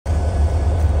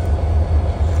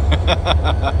What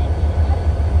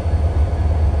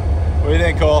do you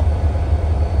think, Cole?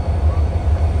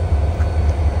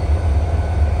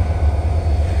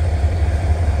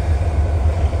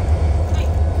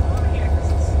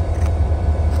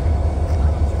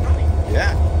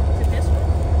 Yeah. To this one?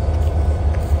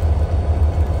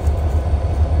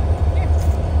 Here.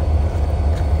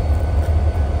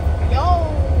 Yo!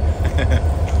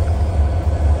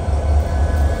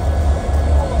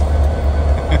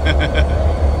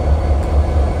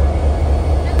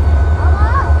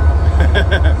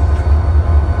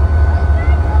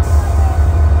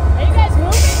 Are you guys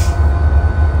moving?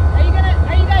 Are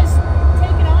you guys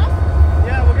taking off?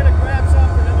 Yeah, we're gonna grab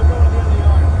something and then we'll go in the other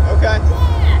yard. Okay.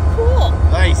 Yeah, cool.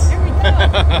 Nice. Here we go.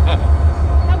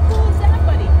 How cool is that,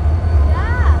 buddy?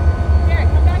 Yeah. Here,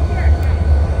 come back here.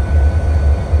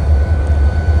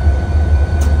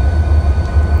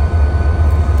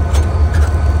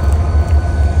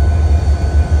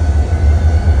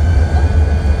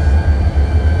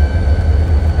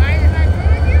 Am I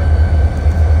filming you?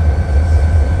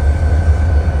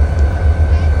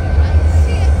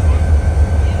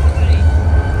 Yeah, buddy.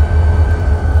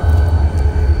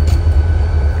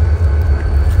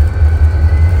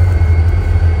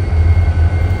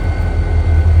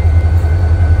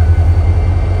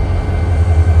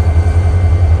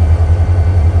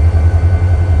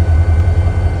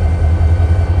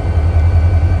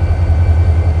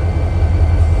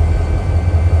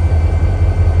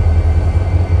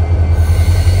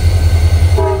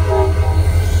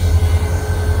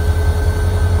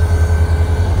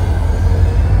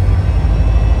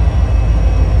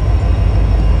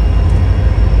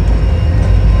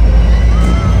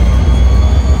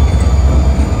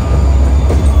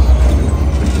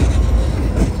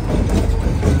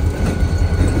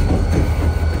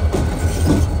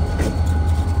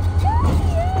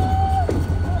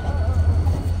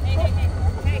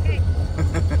 Hey.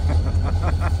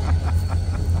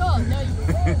 Oh, no, you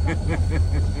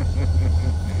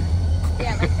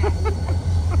Yeah, like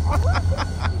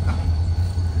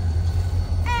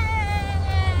that.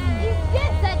 You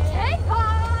get the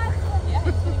takeoff! Yeah,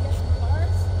 he's gonna get some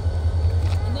cars.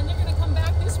 And then they're gonna come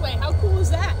back this way. How cool is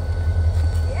that?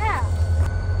 Yeah.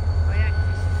 Oh yeah, because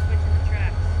he's switching the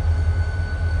tracks.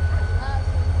 He's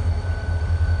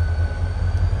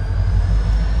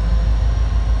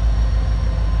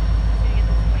gonna get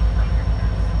those white flanker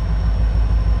cars.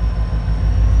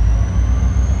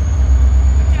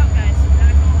 Watch out, guys.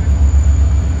 Not going.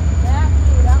 Yeah,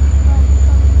 dude, I'm fun.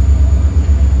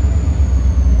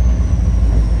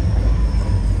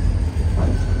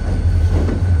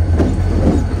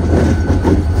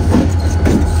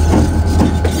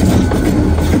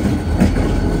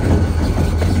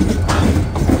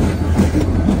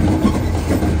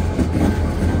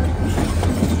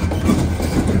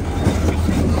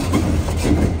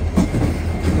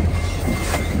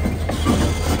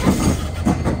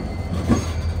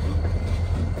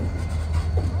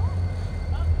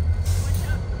 Watch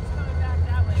out. He's coming back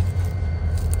that way.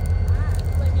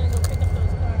 We're gonna go pick up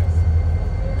those cars.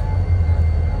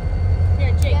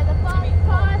 Here, Jake. Yeah, the come bus, here.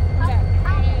 bus, Come back.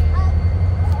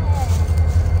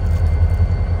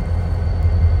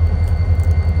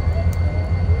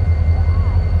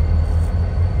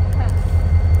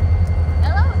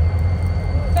 Hello?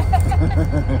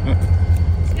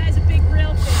 This guy's a big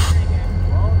grill fish right here.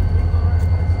 All the people are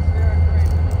there are great.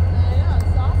 I know,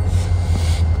 it's awesome.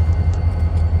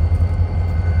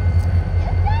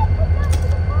 Yes, Dad, come down to the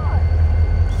car.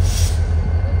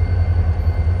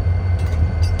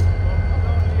 We'll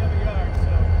go in the other yard,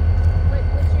 so Wait,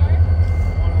 which yard?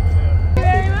 one over there.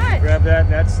 Thank you very much. Grab that,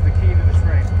 that's the key to the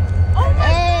train. Oh my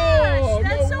Oh, gosh,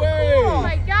 that's no so way. cool. Oh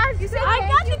my gosh, you said I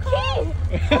got the key.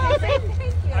 Oh, thank you.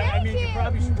 I mean, you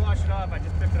probably should wash it off. I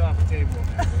just picked it off the table.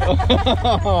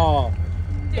 Oh,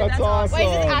 Dude, that's awesome. Wait,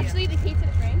 is it actually the key to the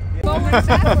train? Forward and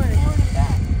backward. Forward and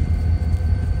back.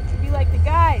 Should be like the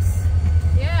guys.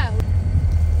 Yeah.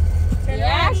 Turn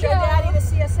Yeah, around, show sure. Daddy the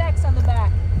CSX on the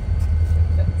back.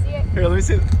 See it? Here, let me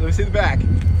see the back.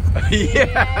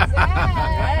 Yeah.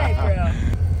 Hey,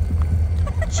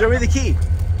 girl. Show me the key.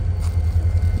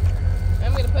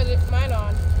 I'm gonna put mine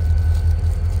on.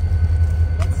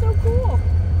 That's so cool.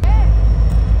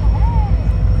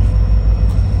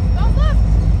 Oh look,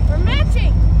 we're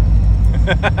matching.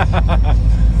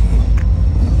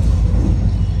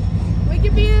 We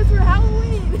could be this for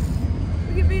Halloween.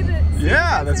 We could be the.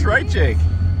 Yeah, that's right, Jake.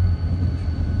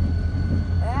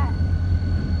 Yeah.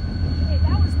 Hey,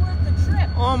 that was worth the trip.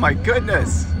 Oh my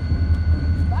goodness.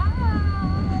 Bye.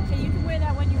 Okay, you can wear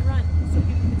that when you run, so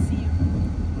people can see you.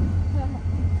 No,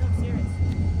 I'm serious.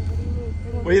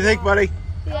 What do you think, buddy?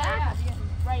 Yeah.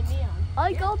 Right, Neon.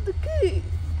 I got the key.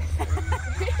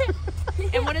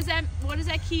 And what does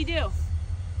that key do?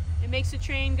 It makes the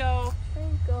train go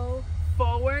And go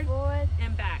forward forward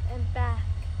and back. and back.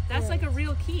 That's like a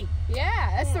real key. Yeah,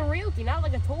 that's the real key, not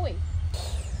like a toy.